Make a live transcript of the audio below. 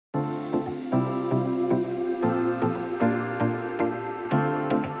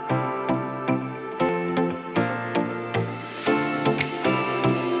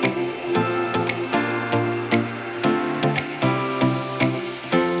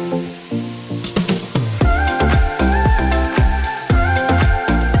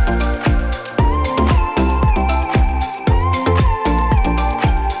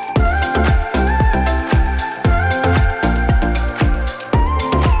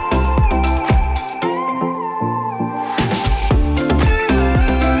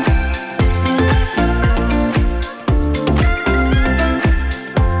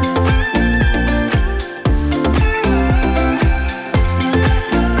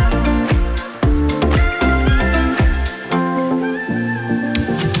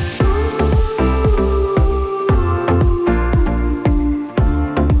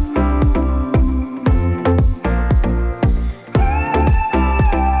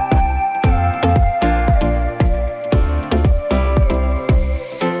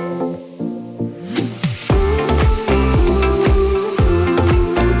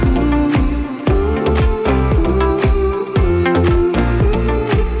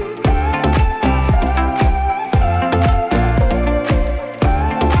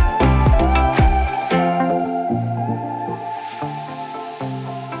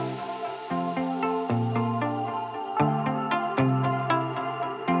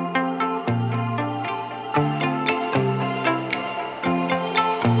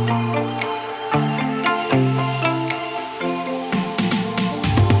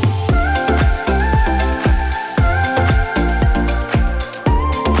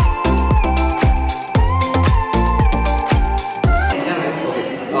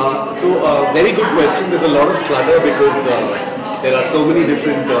Very good question. There's a lot of clutter because there are so many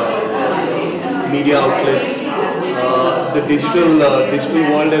different media outlets. The digital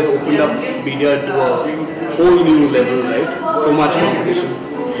world has opened up media to a whole new level, right? So much competition.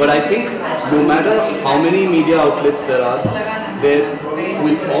 But I think no matter how many media outlets there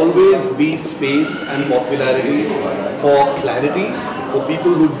will always be space and popularity for clarity, for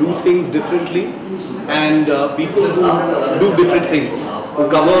people who do things differently, and people who do different things, who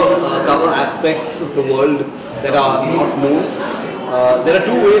cover aspects of the world that are not known. There are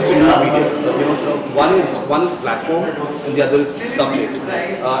two ways to do media. One is platform, and the other is subject,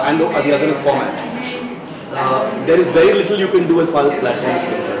 and the other is format. There is very little you can do as far as platform is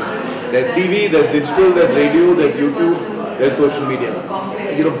concerned. There's TV, there's digital, there's radio, there's YouTube, there's social media.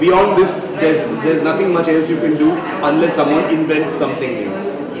 Beyond this, there's nothing much else you can do unless someone invents something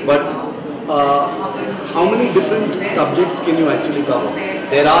new. But how many different subjects can you actually cover?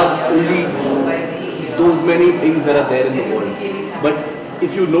 There are only those many things that are there in the world. But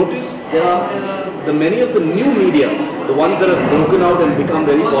if you notice, there are many of the new media, the ones that have broken out and become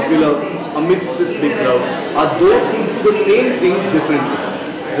very popular amidst this big crowd, are those who do the same things differently.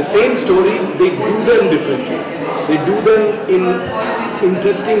 The same stories, they do them differently. They do them in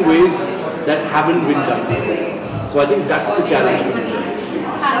interesting ways that haven't been done before. So I think that's the challenge for the journalists.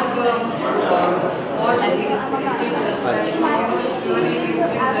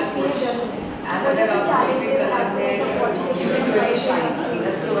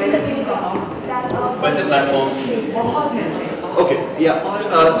 Okay, yeah.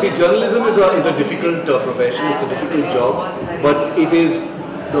 See, journalism is a difficult profession. It's a difficult job, but it is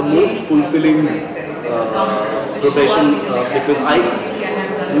the most fulfilling profession because I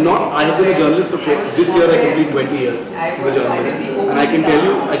have been a journalist for this year. I complete 20 years as a journalist, and I can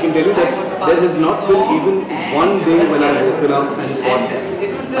tell you that there has not been even one day when I've woken up and thought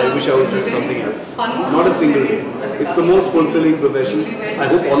I wish I was doing something else. Not a single day. It's the most fulfilling profession. I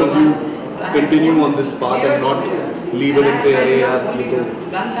hope all of you continue on this path and not leave it and say,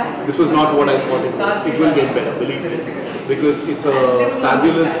 this was not what I thought it was. It will get better, believe me, because it's a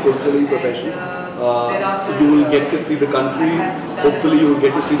fabulous, fulfilling profession. You will get to see the country. Hopefully, you will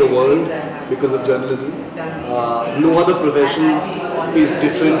get to see the world because of journalism. No other profession is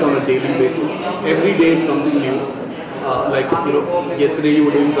different on a daily basis. Every day it's something new. Yesterday you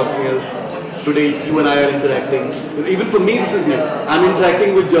were doing something else. Today you and I are interacting. Even for me, this is new. I'm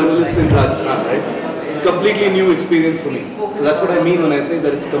interacting with journalists in Rajasthan, right? Completely new experience for me. So that's what I mean when I say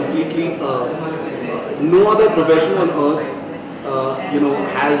that it's completely no other profession on earth,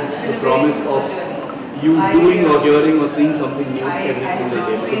 has the promise of you doing or hearing or seeing something new every single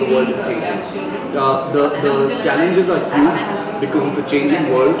day because the world is changing. The challenges are huge because it's a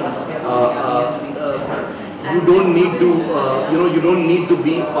changing world. You don't need to, you don't need to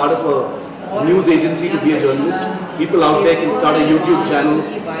be part of a news agency to be a journalist. People out there can start a YouTube channel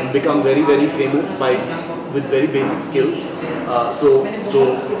and become very, very famous with very basic skills. So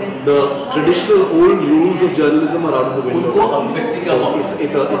the traditional old rules of journalism are out of the window. So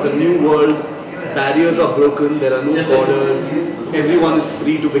it's a new world. Barriers are broken. There are no borders. Everyone is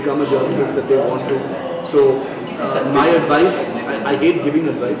free to become a journalist that they want to. So my advice, I hate giving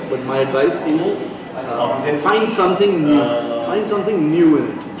advice, but my advice is find something new. Find something new in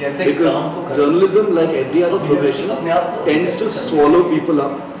it. Because journalism, like every other profession, tends to swallow people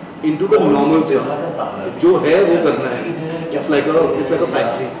up into the normal stuff. Jo hai wo karna hai. It's like a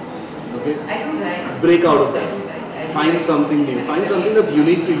factory. Okay? Break out of that. Find something new. Find something that's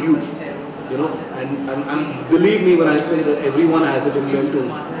unique to you. And believe me when I say that everyone has it in them to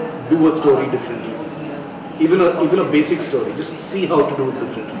do a story differently. Even a basic story. Just see how to do it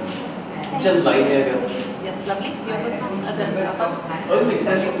differently. Yes, lovely. Your question.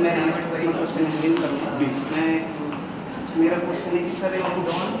 मेरा question है कि sir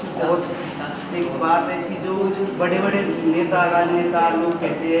बहुत एक बात ऐसी जो बड़े बड़े नेता लोग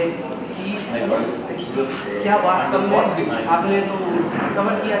कहते हैं कि क्या वास्तव में आपने तो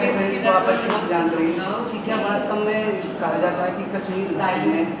कवर किया है इसको आप अच्छे से जान रहे हैं कि क्या वास्तव में कहा जाता है कि कश्मीर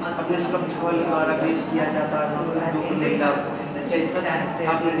में अपने सुरक्षा बल द्वारा भेज किया जाता है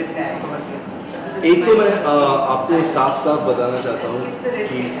एक तो मैं आपको साफ बताना चाहता हूँ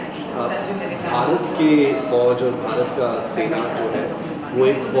कि भारत के फौज और भारत का सेना जो है वो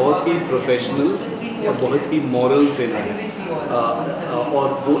एक बहुत ही प्रोफेशनल और बहुत ही मॉरल सेना है और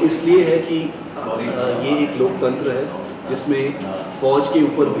वो इसलिए है कि ये एक लोकतंत्र है जिसमें फौज के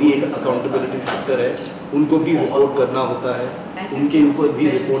ऊपर भी एक अकाउंटेबिलिटी फैक्टर है, उनको भी रिपोर्ट करना होता है, उनके ऊपर भी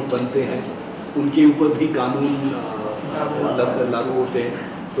रिपोर्ट बनते हैं, उनके ऊपर भी कानून लागू होते हैं।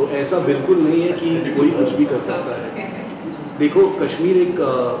 तो ऐसा बिल्कुल नहीं है कि कोई कुछ भी कर सकता है। देखो कश्मीर एक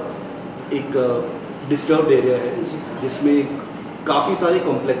एक डिस्टर्ब्ड एरिया है जिसमें काफ़ी सारी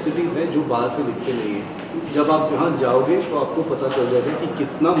कॉम्प्लेक्सिटीज़ हैं जो बाहर से दिखते नहीं हैं। जब आप वहाँ जाओगे तो आपको पता चल जाएगा कि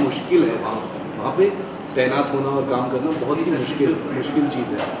कितना मुश्किल है वहाँ पे तैनात होना और काम करना, बहुत ही मुश्किल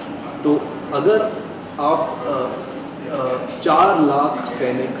चीज़ है। तो अगर आप 4 लाख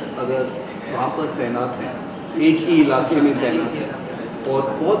सैनिक अगर वहाँ पर तैनात हैं, एक ही इलाके में तैनात हैं और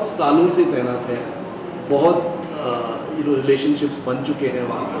बहुत सालों से तैनात हैं, बहुत रिलेशनशिप्स बन चुके हैं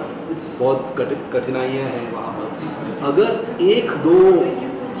वहाँ पर, बहुत कठिनाइयाँ हैं वहाँ पर। अगर 1-2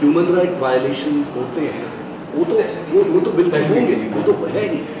 ह्यूमन राइट्स वायलेशंस होते हैं, वो तो बिल्कुल होंगे, वो तो है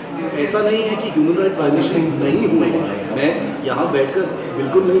नहीं। ऐसा नहीं है कि ह्यूमन राइट्स वायलेशंस नहीं हुए हैं। मैं यहाँ बैठकर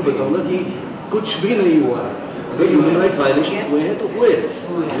बिल्कुल नहीं बताऊँगा कि कुछ भी नहीं हुआ है। अगर ह्यूमन राइट्स वायलेशंस हुए हैं तो हुए,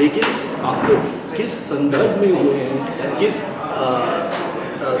 लेकिन आपको किस संदर्भ में हुए हैं, किस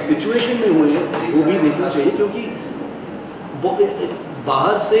सिचुएशन में हुए हैं, वो भी देखना चाहिए। क्योंकि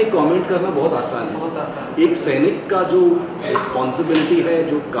बाहर से कमेंट करना बहुत आसान है। एक सैनिक का जो रिस्पॉन्सिबिलिटी है,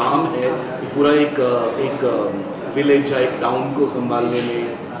 जो काम है, पूरा एक विलेज या एक टाउन को संभालने में,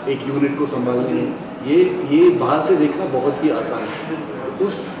 एक यूनिट को संभालने में, ये बाहर से देखना बहुत ही आसान है।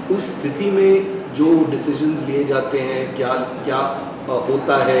 उस स्थिति में जो डिसीजंस लिए जाते हैं, क्या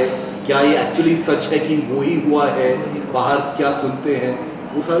होता है, क्या ये एक्चुअली सच है कि वो ही हुआ है, बाहर क्या सुनते हैं,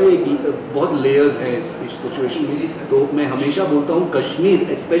 वो सारे बहुत लेयर्स हैं इस सिचुएशन में। तो मैं हमेशा बोलता हूँ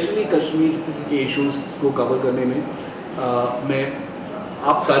कश्मीर, स्पेशली कश्मीर के इश्यूज़ को कवर करने में मैं,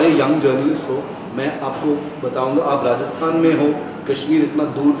 आप सारे यंग जर्नलिस्ट हो, मैं आपको बताऊँगा, आप राजस्थान में हो, कश्मीर इतना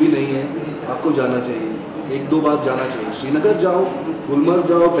दूर भी नहीं है, आपको जाना चाहिए, 1-2 बार जाना चाहिए। श्रीनगर जाओ, गुलमर्ग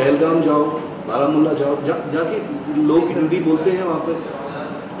जाओ, पहलगाम जाओ, बारामूला जाओ, जाके लोग हिंदी बोलते हैं वहाँ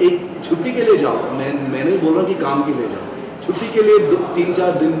पर। एक छुट्टी के लिए जाओ, मैं नहीं बोल रहा कि काम के लिए जाओ, छुट्टी के लिए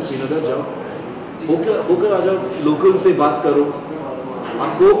 3-4 दिन श्रीनगर जाओ, होकर आ जाओ, लोकल से बात करो,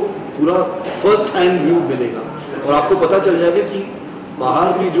 आपको पूरा फर्स्ट हैंड व्यू मिलेगा और आपको पता चल जाएगा कि बाहर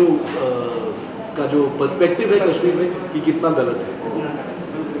भी जो पर्सपेक्टिव है कश्मीर में कि कितना गलत है।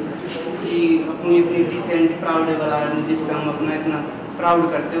 कि अपनी इतनी डिसेंट प्राउड है जिस पे हम अपना इतना प्राउड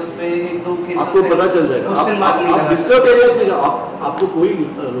करते हैं, उस पे 1-2 केस आपको पता चल जाएगा। आप डिस्टर्ब एरियाज में जाओ, आपको कोई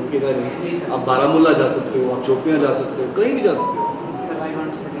रोकेगा नहीं। आप बारामूला जा सकते हो, आप शोपियां जा सकते हो, कहीं भी जा सकते हो।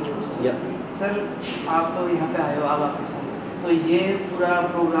 सर आप यहाँ पे आए हो, आप वापस हो, तो ये पूरा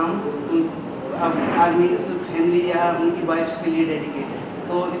प्रोग्राम अब आर्मी फैमिली या उनकी वाइफ्स के लिए डेडिकेट है,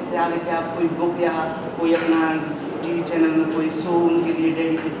 तो इससे आगे क्या आप कोई बुक या कोई अपना टीवी चैनल में कोई शो उनके लिए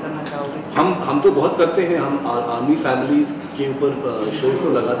डेडिकेट करना चाहोगे? हम तो बहुत करते हैं, हम आर्मी फैमिलीज़ के ऊपर शोज़ तो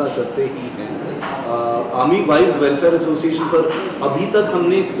लगातार करते ही हैं। आर्मी वाइफ्स वेलफेयर एसोसिएशन पर अभी तक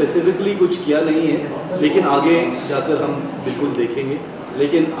हमने स्पेसिफिकली कुछ किया नहीं है, लेकिन आगे जाकर हम बिल्कुल देखेंगे।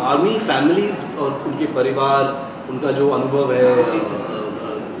 लेकिन आर्मी फैमिलीज़ और उनके परिवार, उनका जो अनुभव है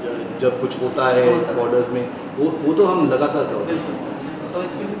जब कुछ होता है बॉर्डर्स में, वो तो हम लगातार करते हैं। तो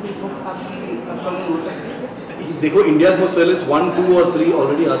इसके लिए कोई बुक आपकी अपकमिंग हो सकती है? देखो, इंडिया मोस्ट फेमस 1, 2 और 3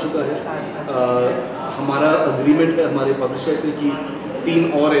 ऑलरेडी आ चुका है। हमारा अग्रीमेंट है हमारे पब्लिशर से कि 3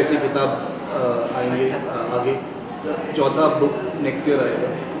 और ऐसे किताब आएंगे आगे, 4था बुक नेक्स्ट ईयर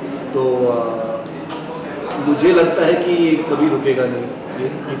आएगा। तो मुझे लगता है कि ये कभी रुकेगा नहीं, ये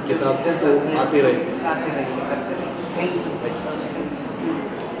किताब तो आते रहेंगे।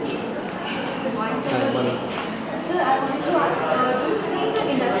 Sir, I wanted to ask, do you think the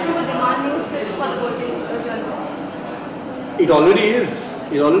industry will demand new skills for the working journalists? It already is.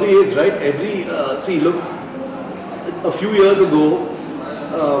 It already is, right? See, look, a few years ago,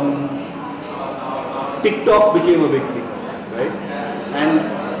 TikTok became a big thing, right? And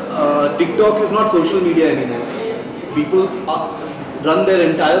TikTok is not social media anymore. People run their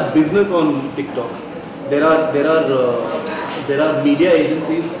entire business on TikTok. There are media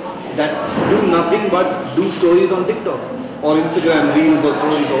agencies that do nothing but do stories on TikTok or Instagram reels or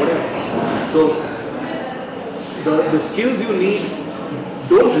stories or whatever. So the skills you need,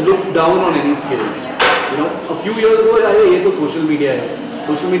 don't look down on any skills. You know, a few years ago, ये तो social media है,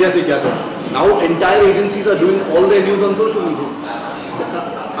 social media से क्या कर? Now entire agencies are doing all their news on social media.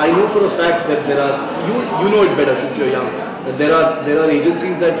 I know for a fact that there are, you know it better since you're young, that there are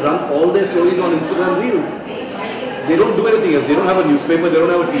agencies that run all their stories on Instagram reels. They don't do anything else. They don't have a newspaper, they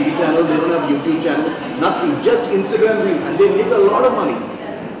don't have a TV channel, they don't have a YouTube channel, nothing, just Instagram reels, and they make a lot of money.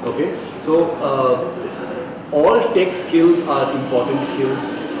 Okay, so all tech skills are important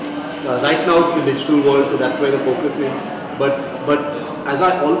skills. Right now it's the digital world, so that's where the focus is. But as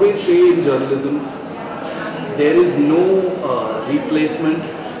I always say in journalism, there is no replacement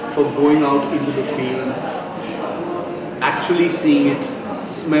for going out into the field, actually seeing it,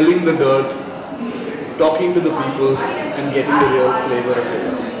 smelling the dirt, talking to the people and getting the real flavor of it.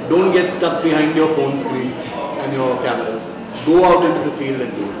 Don't get stuck behind your phone screen and your cameras. Go out into the field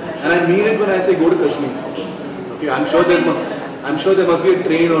and do it. And I mean it when I say go to Kashmir. Okay, I'm sure there must be a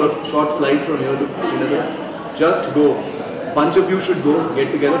train or a short flight from here to Srinagar. Just go. Bunch of you should go.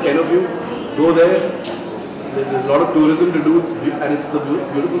 Get together. 10 of you go there. There's a lot of tourism to do, and it's the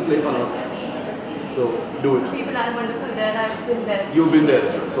most beautiful place on earth. So do it. People are wonderful there. I've been there. You've been there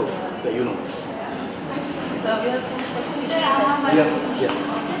as well. So you know. So we have some questions. Yeah.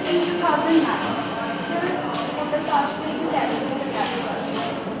 In 2009, sir, the Kashmir की terrorist attack हुआ.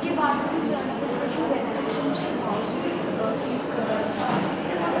 उसके बाद में journalists को restrictions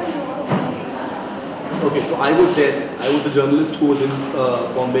Okay, so I was there. I was a journalist who was in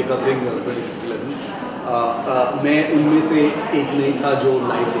Bombay covering 26/11. मैं उनमें से एक नहीं था जो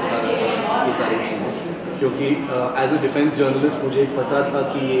लाइव दिखा रहा था ये सारी चीज़ें, क्योंकि एज अ डिफेंस जर्नलिस्ट मुझे पता था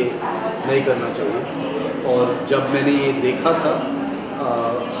कि ये नहीं करना चाहिए. और जब मैंने ये देखा था,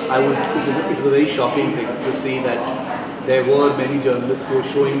 it was a very shocking thing to see that there were many journalists who were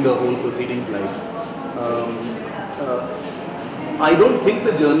showing the whole proceedings live. I don't think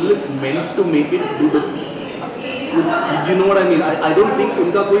the journalists meant to make it do the, you know what I mean? I don't think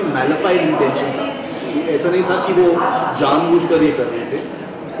उनका कोई malified intention था. ऐसा नहीं था कि वो जानबूझकर ये कर रहे थे.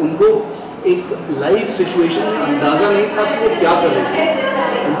 उनको एक लाइव सिचुएशन में अंदाज़ा नहीं था कि वो क्या कर रहे थे.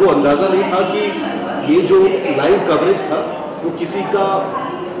 उनको अंदाज़ा नहीं था कि ये जो लाइव कवरेज था वो किसी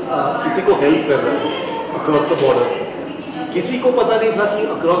को हेल्प कर रहा है अक्रॉस द बॉर्डर. किसी को पता नहीं था कि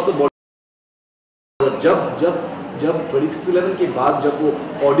अक्रॉस द बॉर्डर जब 26/11 के बाद जब वो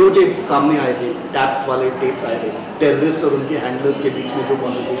ऑडियो टेप्स सामने आए थे, टैप वाले टेप्स आए थे, टेररिस्ट और उनके हैंडलर्स के बीच में जो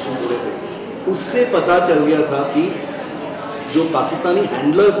कॉन्वर्सेशन हो रहे थे, उससे पता चल गया था कि जो पाकिस्तानी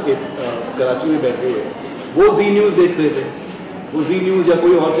हैंडलर्स थे कराची में बैठे हुए, वो जी न्यूज़ देख रहे थे. वो जी न्यूज़ या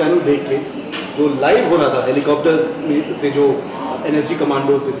कोई और चैनल देख के जो लाइव हो रहा था हेलीकॉप्टर्स से जो NSG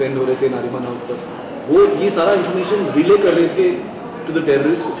कमांडोज डिसेंड हो रहे थे नारिमन हाउस पर, वो ये सारा इंफॉर्मेशन रिले कर रहे थे टू द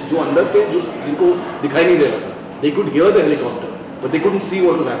टेररिस्ट जो अंदर थे, जिनको दिखाई नहीं दे रहा था. They could hear the helicopter, but they couldn't see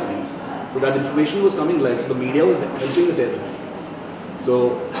what was happening. So that information was coming live. So the media was helping the terrorists. So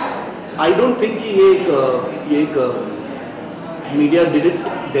I don't think ये एक media did it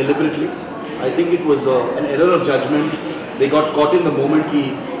deliberately. I think it was an error of judgment. They got caught in the moment कि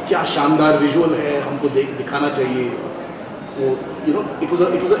क्या शानदार visual है, हमको दिखाना चाहिए. वो it was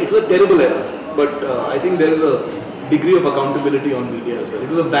a terrible error. But I think there is a degree of accountability on media as well.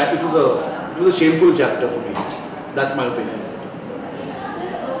 It was a shameful chapter for me. That's my opinion. Sir,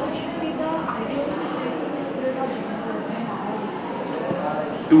 what should be the ideal spirit of journalism?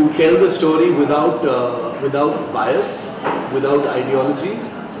 To tell the story without bias, without ideology,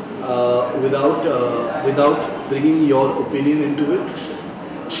 without bringing your opinion into it,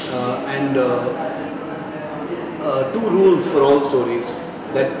 and two rules for all stories: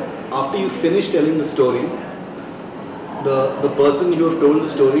 that after you finish telling the story, the person you have told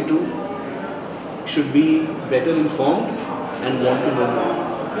the story to should be better informed and want to know more.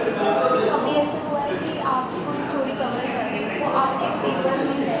 अभी ऐसा हुआ है कि आप कोई story cover कर रहे हो, वो आपके फेवर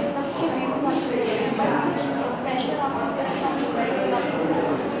में है, तब उसके व्यूज आपके हैं, बट कुछ प्रेशर आपकी तरफ से हो रहा है, आपको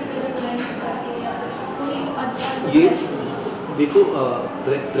चेंज करके या कोई अच्छा. ये देखो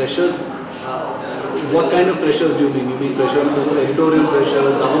pressures. What kind of pressures do you mean? You mean pressure, editorial pressure,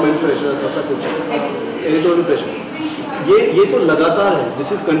 government pressure, ऐसा कुछ? Editorial pressure. ये तो लगातार है. This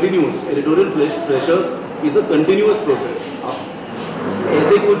is continuous. Editorial pressure is a continuous process.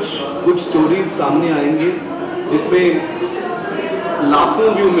 ऐसे कुछ स्टोरीज सामने आएंगे जिसमें लाखों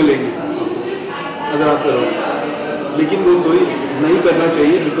व्यू मिलेंगे अगर आप करो, लेकिन वो स्टोरी नहीं करना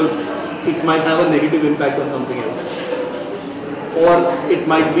चाहिए because it might have a negative impact on something else, or it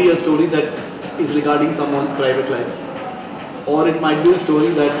might be a story that is regarding someone's private life, or it might be a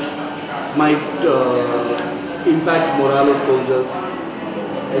story that might impact morale of soldiers.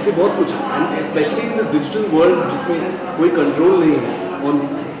 ऐसे बहुत कुछ है, and especially in this digital world जिसमें कोई control नहीं है on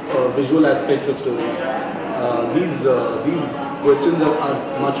visual aspects of stories. These questions are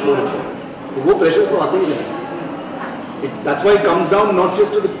much more important. So वो pressures तो आते ही रहेंगे. That's why it comes down not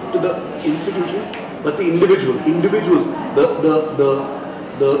just to the institution, but the individuals.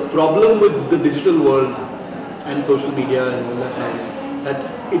 The problem with the digital world and social media and all that noise, that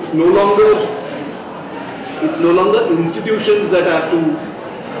it's no longer institutions that have to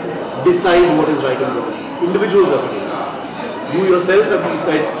decide what is right and wrong. Individuals have to do it. You yourself have to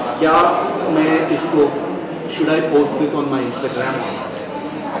decide, क्या मैं इसको, should I post this on my Instagram or not?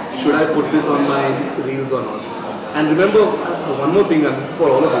 Should I put this on my reels or not? And remember one more thing, and this is for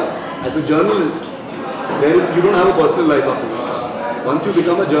all of you. As a journalist, you don't have a personal life after this. Once you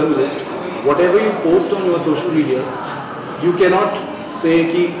become a journalist, whatever you post on your social media, you cannot से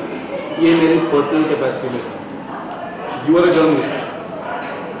कि ये मेरे personal capacity में था. You are a journalist.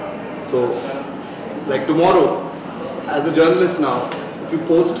 So, like tomorrow, as a journalist now, if you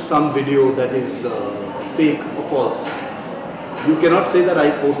post some video that is fake or false, you cannot say that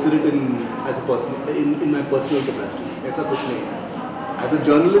I posted it in my personal capacity. ऐसा कुछ नहीं. As a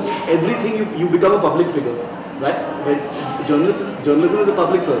journalist, everything you become a public figure, right? When journalism is a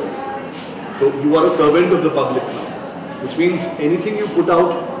public service, so you are a servant of the public now, which means anything you put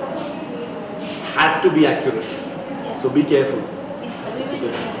out has to be accurate. So be careful.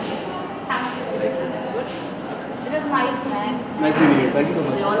 Thank you. It was nice. Nice meeting you. Thank you so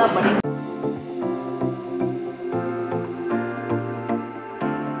much. We all are budding